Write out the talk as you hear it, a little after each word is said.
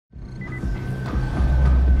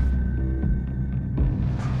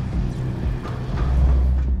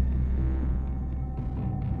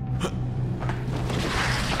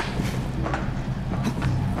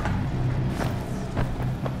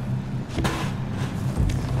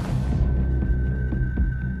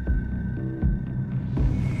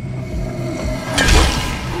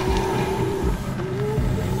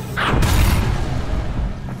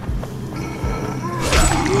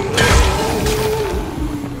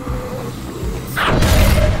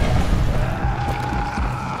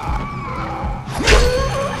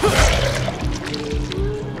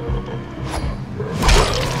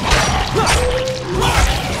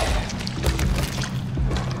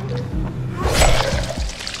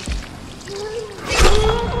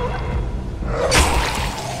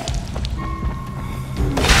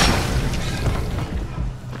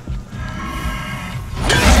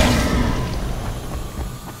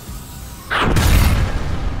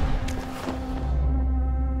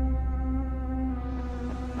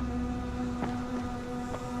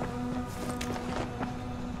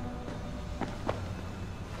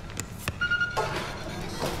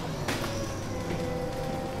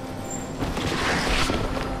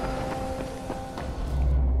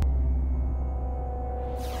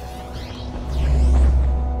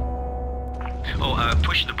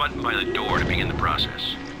push the button by the door to begin the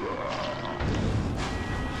process.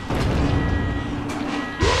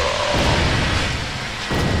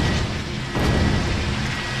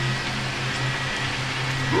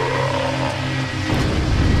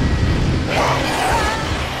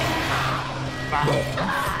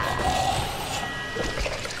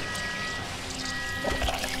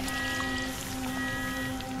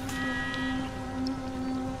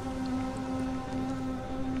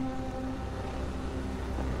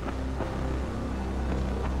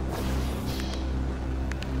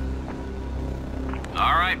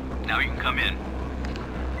 All right, now you can come in.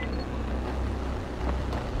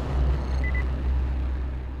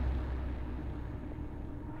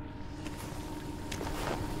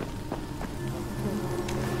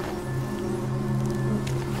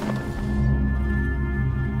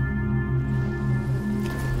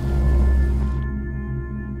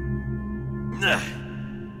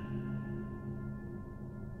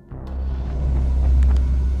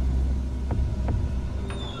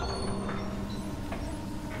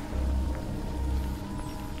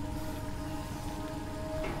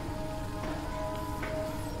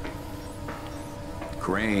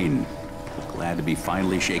 Crane, glad to be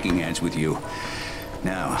finally shaking hands with you.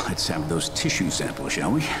 Now, let's have those tissue samples,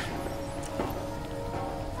 shall we?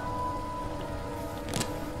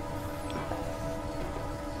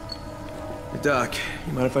 Hey, Doc,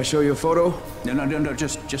 you mind if I show you a photo? No,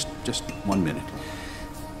 just 1 minute.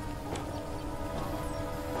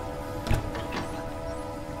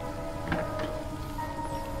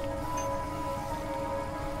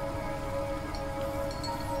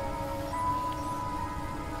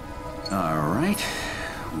 All right,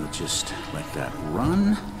 we'll just let that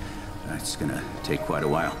run. That's gonna take quite a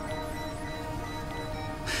while.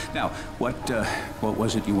 Now, what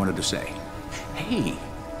was it you wanted to say? Hey,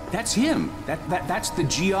 that's him. That's the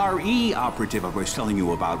GRE operative I was telling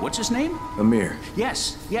you about. What's his name? Amir.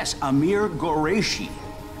 Yes, Amir Qureshi.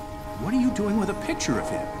 What are you doing with a picture of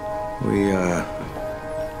him?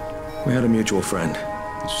 We had a mutual friend.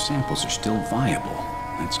 These samples are still viable.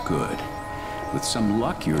 That's good. With some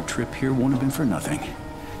luck, your trip here won't have been for nothing.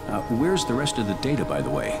 Where's the rest of the data, by the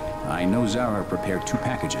way? I know Zara prepared 2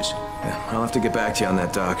 packages. Yeah, I'll have to get back to you on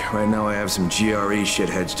that, Doc. Right now I have some GRE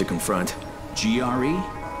shitheads to confront. GRE?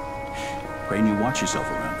 Crane, you watch yourself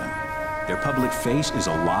around them. Their public face is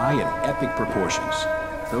a lie in epic proportions.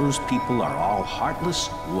 Those people are all heartless,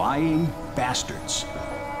 lying bastards.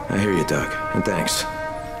 I hear you, Doc, and thanks.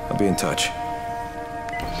 I'll be in touch.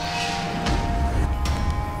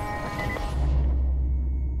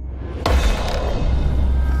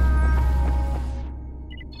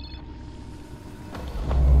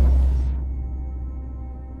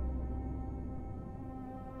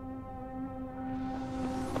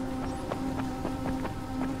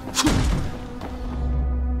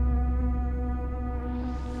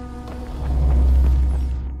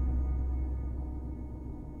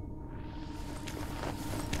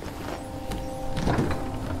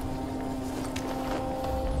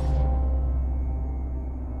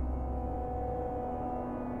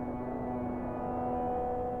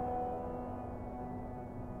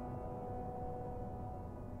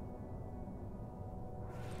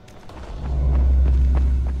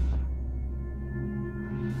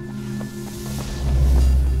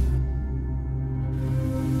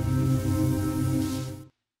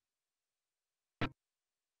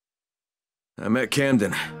 I met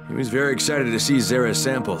Camden. He was very excited to see Zara's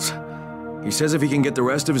samples. He says if he can get the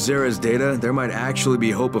rest of Zara's data, there might actually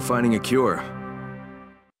be hope of finding a cure.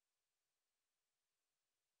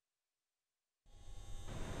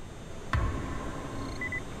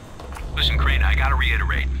 Listen, Crane, I gotta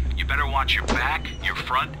reiterate. You better watch your back, your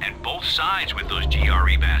front, and both sides with those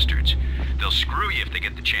GRE bastards. They'll screw you if they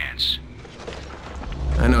get the chance.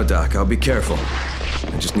 I know, Doc. I'll be careful.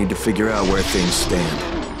 I just need to figure out where things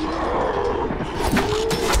stand.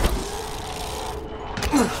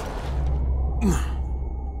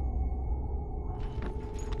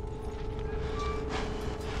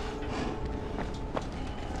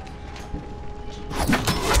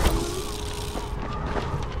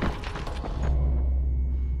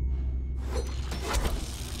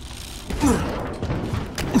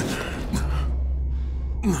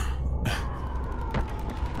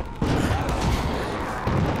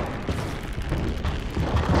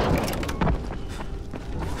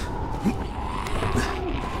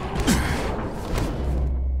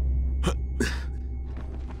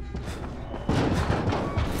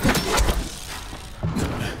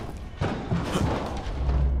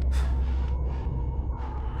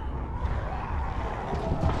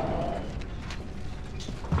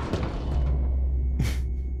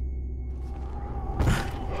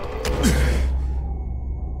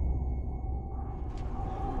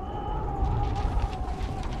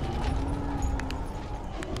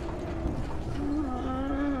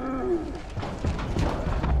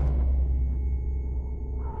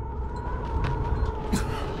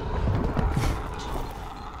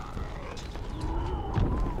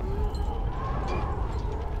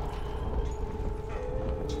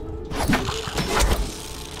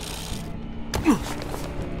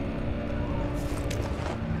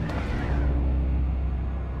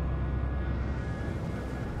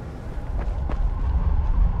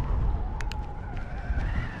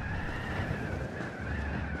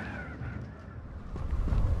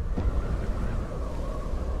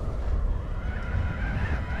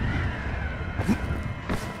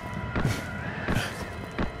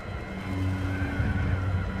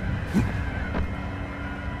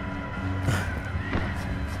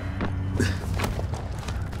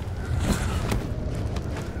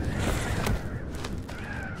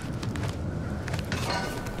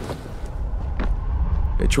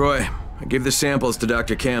 Hey, Troy. I gave the samples to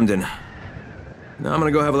Dr. Camden. Now I'm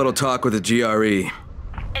gonna go have a little talk with the GRE.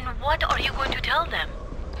 And what are you going to tell them?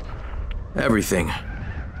 Everything.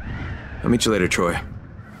 I'll meet you later, Troy.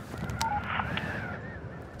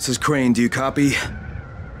 This is Crane, do you copy?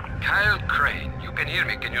 Kyle Crane, you can hear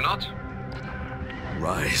me, can you not?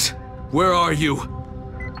 Rise. Where are you?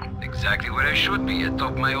 Exactly where I should be,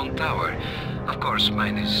 atop my own tower. Of course,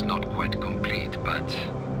 mine is not quite complete, but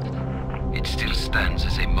it still stands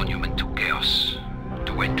as a monument to chaos,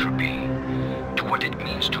 to entropy, to what it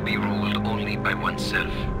means to be ruled only by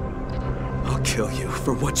oneself. I'll kill you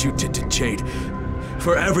for what you did to Jade.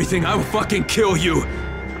 For everything, I will fucking kill you!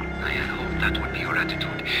 I had hoped that would be your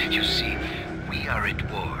attitude. You see, we are at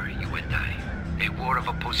war, you and I. A war of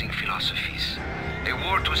opposing philosophies. A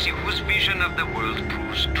war to see whose vision of the world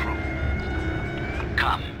proves true.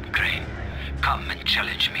 Come, Crane. Come and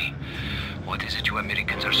challenge me. What is it you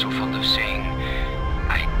Americans are so fond of saying?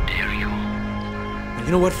 I dare you.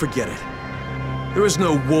 You know what? Forget it. There is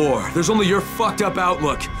no war. There's only your fucked up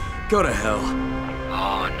outlook. Go to hell.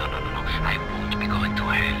 Oh, no. I won't be going to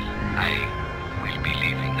hell. I will be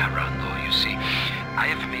leaving Harran, though, you see. I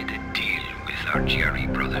have made a deal with our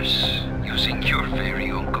GRE brothers, using your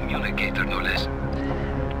very own communicator, no less.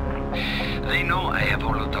 They know I have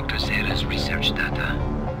all of Dr. Zera's research data.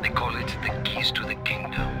 They call it the keys to the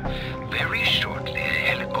kingdom. Very shortly, a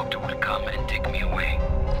helicopter will come and take me away.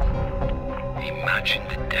 Imagine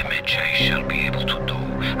the damage I shall be able to do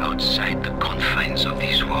outside the confines of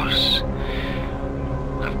these walls.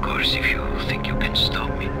 Of course, if you think you can stop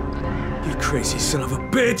me. You crazy son of a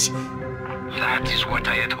bitch! That is what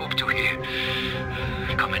I had hoped to hear.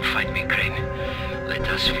 Come and find me, Crane. Let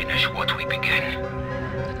us finish what we began.